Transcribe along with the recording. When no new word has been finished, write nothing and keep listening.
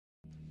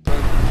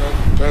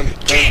family.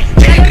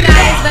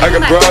 I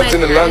got broads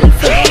in Atlanta.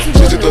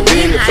 Just to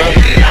be in the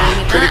family.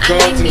 Pretty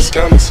cards in the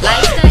scammers.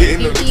 Lifestyle,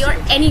 beauty, or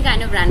any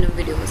kind of random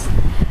videos.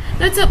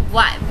 Now it's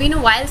been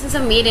a while since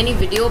I've made any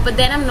video, but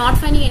then I'm not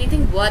finding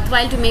anything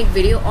worthwhile to make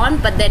video on.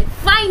 But then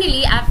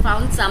finally I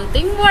found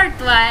something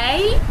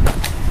worthwhile.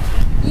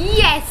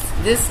 Yes,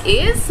 this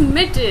is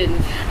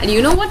Smytten. And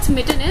you know what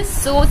Smytten is?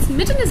 So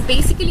Smytten is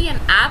basically an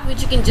app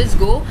which you can just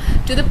go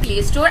to the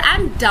Play Store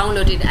and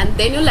download it, and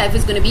then your life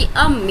is going to be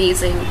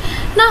amazing.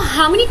 Now,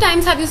 how many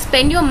times have you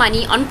spent your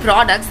money on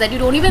products that you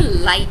don't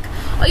even like?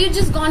 Or you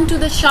just gone to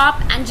the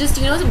shop and just,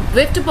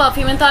 whiffed a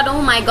perfume and thought,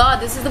 oh my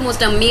god, this is the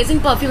most amazing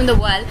perfume in the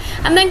world,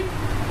 and then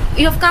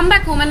you have come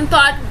back home and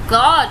thought,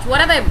 gosh, what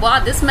have I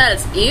bought? This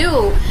smells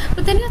ew.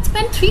 But then you had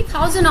spent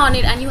 3,000 on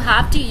it and you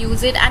have to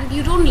use it and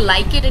you don't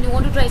like it and you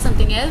want to try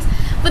something else.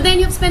 But then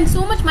you've spent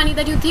so much money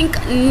that you think,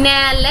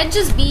 nah, let's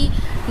just be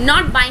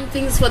not buying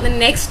things for the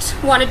next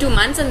 1 or 2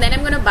 months and then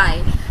I'm gonna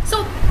buy.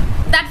 So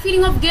that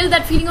feeling of guilt,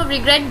 that feeling of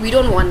regret, we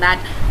don't want that.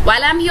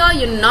 While I'm here,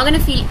 you're not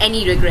gonna feel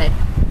any regret.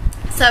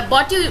 So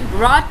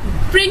I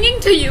bringing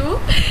to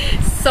you,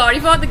 sorry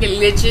for the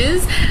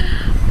glitches,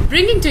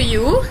 bringing to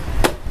you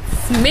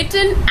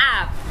Smytten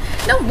app.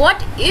 Now,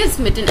 what is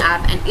Smytten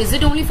app, and is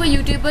it only for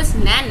YouTubers?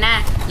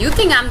 Nah. You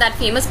think I'm that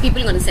famous?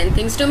 People gonna send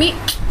things to me?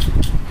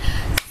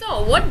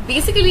 So what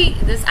basically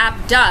this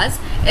app does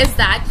is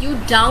that you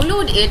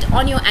download it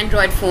on your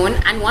Android phone,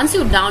 and once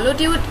you download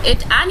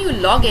it and you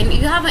log in,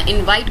 you have an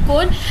invite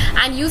code,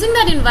 and using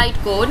that invite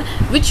code,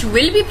 which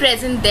will be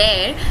present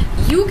there,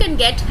 you can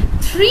get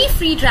 3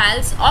 free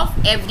trials of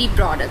every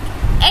product.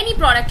 Any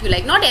product you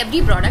like, not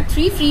every product,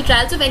 3 free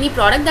trials of any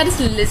product that is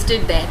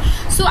listed there.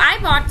 So I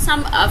bought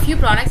a few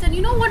products, and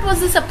you know what was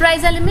the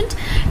surprise element?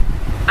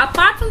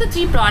 Apart from the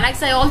 3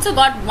 products, I also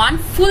got 1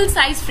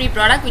 full-size free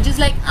product, which is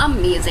like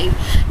amazing.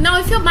 Now,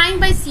 if you're buying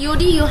by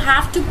COD, you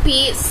have to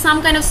pay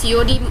some kind of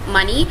COD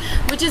money,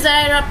 which is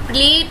I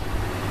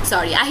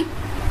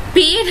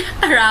paid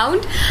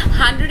around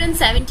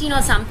 117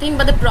 or something,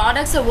 but the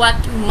products are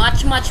worth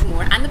much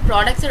more, and the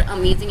products are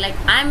amazing. Like,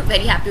 I'm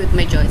very happy with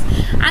my choice.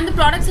 And the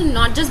products are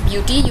not just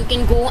beauty. You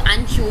can go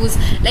and choose,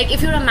 like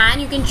if you're a man,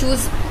 you can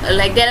choose,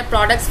 like there are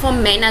products for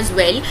men as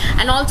well,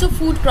 and also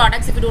food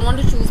products if you don't want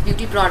to choose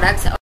beauty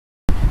products.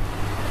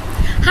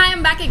 Hi,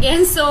 I'm back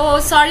again. So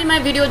sorry, my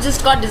video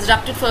just got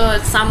disrupted for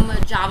some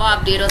Java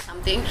update or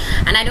something,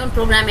 and I don't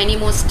program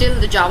anymore. Still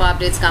the Java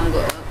updates come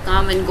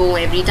and go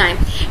every time.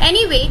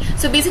 Anyway,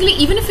 so basically,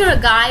 even if you're a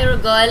guy or a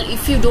girl,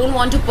 if you don't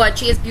want to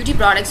purchase beauty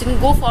products, you can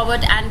go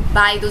forward and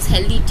buy those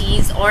healthy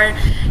teas or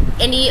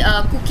any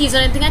cookies or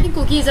anything. I think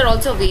cookies are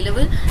also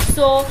available.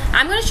 So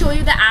I'm going to show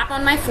you the app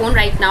on my phone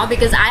right now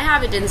because I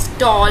have it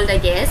installed, I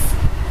guess.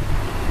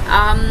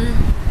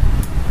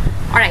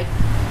 Alright,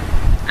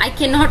 I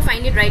cannot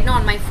find it right now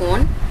on my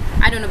phone.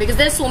 I don't know, because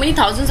there's so many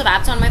thousands of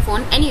apps on my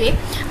phone. Anyway,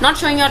 not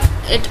showing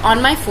it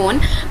on my phone,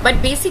 but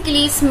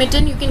basically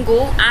Smytten, you can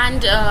go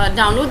and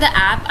download the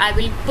app. I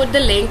will put the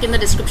link in the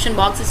description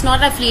box. It's not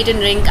an affiliated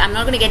link. I'm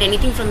not going to get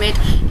anything from it.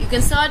 You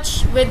can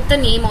search with the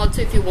name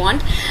also if you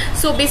want.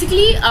 So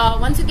basically,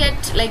 once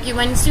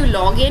you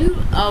log in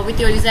with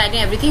your user ID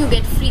and everything, you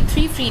get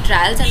 3 free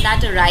trials, and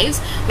that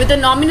arrives with the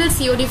nominal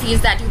COD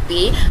fees that you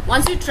pay.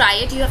 Once you try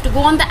it, you have to go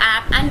on the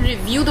app and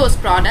review those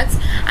products,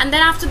 and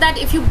then after that,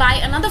 if you buy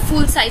another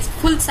full-size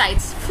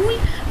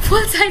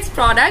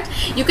product,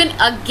 you can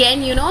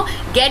again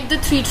get the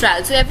 3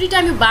 trials. So every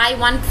time you buy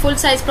 1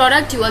 full-size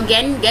product, you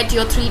again get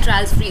your 3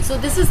 trials free. So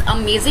this is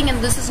amazing, and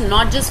this is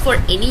not just for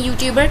any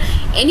YouTuber.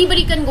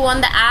 Anybody can go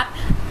on the app,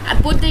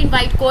 put the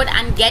invite code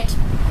and get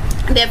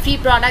their free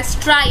products.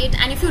 Try it,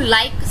 and if you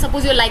like,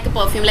 suppose you like a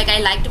perfume, like I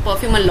liked a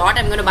perfume a lot,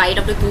 I'm going to buy it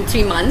up to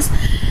 2-3 months.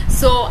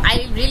 So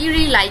I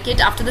really like it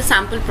after the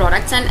sample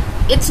products, and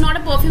it's not a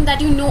perfume that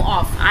you know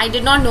of. I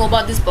did not know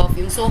about this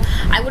perfume, so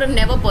I would have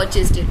never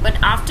purchased it.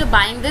 But after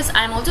buying this,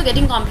 I'm also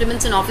getting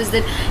compliments in office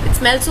that it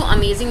smells so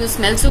amazing, you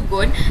smell so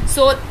good.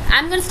 So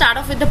I'm going to start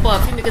off with the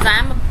perfume because I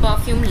am a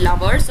perfume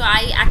lover. So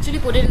I actually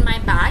put it in my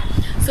bag.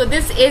 So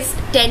this is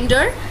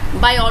Tender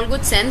by All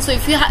Good Scents. So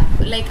if you have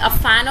like a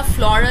fan of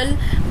floral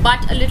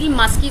but a little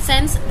musky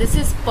scents, this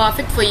is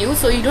perfect for you.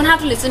 So you don't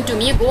have to listen to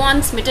me. Go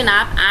on Smytten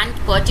app and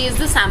purchase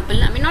the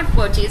sample. I mean, not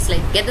purchase,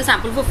 like get the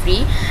sample for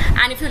free,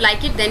 and if you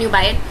like it, then you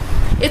buy it.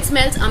 It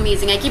smells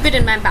amazing. I keep it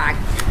in my bag.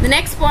 The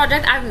next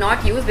product I've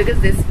not used because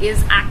this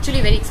is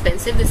actually very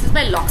expensive. This is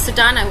by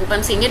L'Occitane. I hope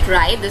I'm saying it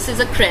right. This is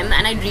a creme,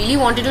 and I really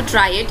wanted to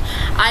try it.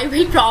 I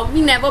will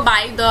probably never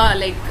buy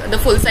the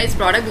full size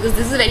product because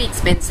this is very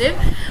expensive.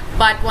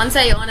 But once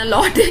I earn a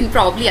lot, then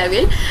probably I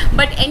will.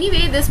 But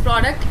anyway, this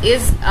product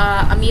is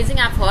amazing.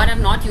 I've heard.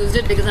 I've not used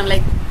it because I'm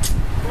like,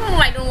 oh,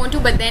 I don't want to.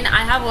 But then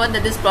I have heard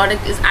that this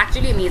product is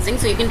actually amazing.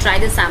 So you can try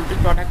this sample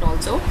product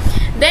also.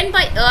 Then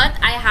by Earth,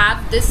 I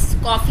have this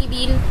coffee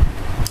bean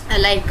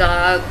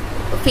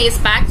face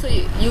pack. So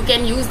you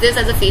can use this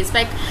as a face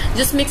pack.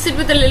 Just mix it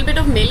with a little bit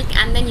of milk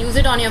and then use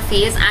it on your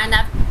face. And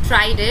I've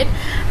tried it,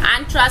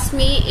 and trust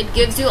me, it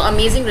gives you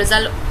amazing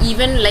result.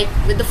 Even like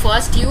with the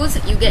first use,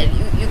 you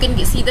can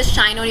see the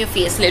shine on your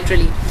face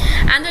literally.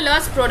 And the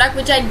last product,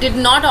 which I did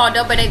not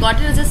order but I got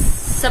it as a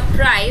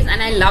surprise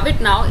and I love it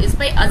now, is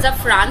by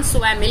Azafran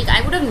Soya Milk.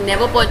 I would have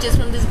never purchased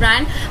from this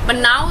brand, but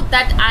now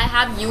that I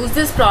have used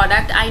this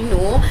product, I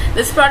know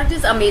this product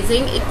is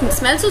amazing. It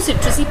smells so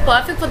citrusy,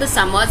 perfect for the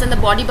summers, and the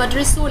body butter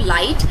is so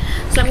light.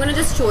 So I'm going to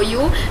just show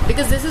you,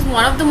 because this is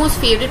one of the most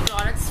favorite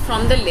products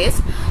from the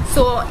list.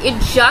 So it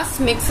just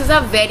mixes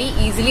up very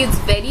easily. It's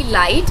very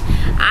light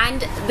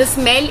and the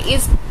smell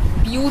is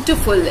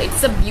beautiful.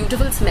 It's a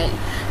beautiful smell.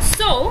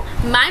 So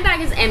my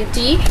bag is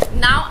empty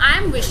now.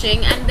 I'm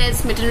wishing, and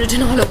there's Smytten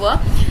written all over.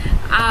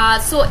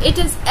 So it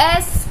is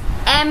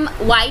SMYTTEN,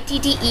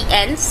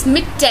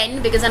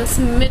 Smytten, because I'm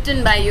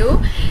smitten by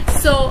you.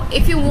 So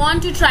if you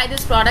want to try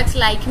these products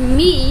like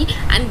me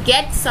and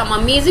get some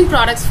amazing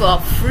products for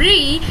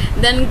free,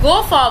 then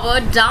go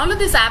forward, download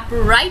this app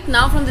right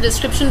now from the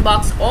description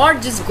box, or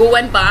just go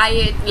and buy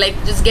it, like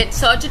just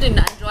search it in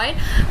Android.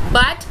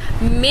 But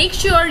make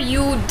sure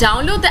you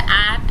download the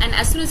app, and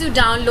as soon as you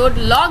download,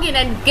 log in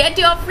and get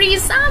your free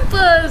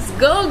samples.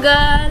 Go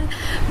girl.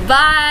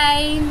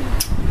 Bye.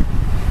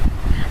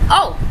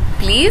 Oh,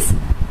 please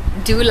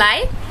do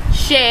like,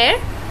 share,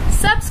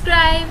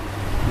 subscribe.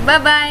 Bye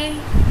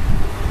bye.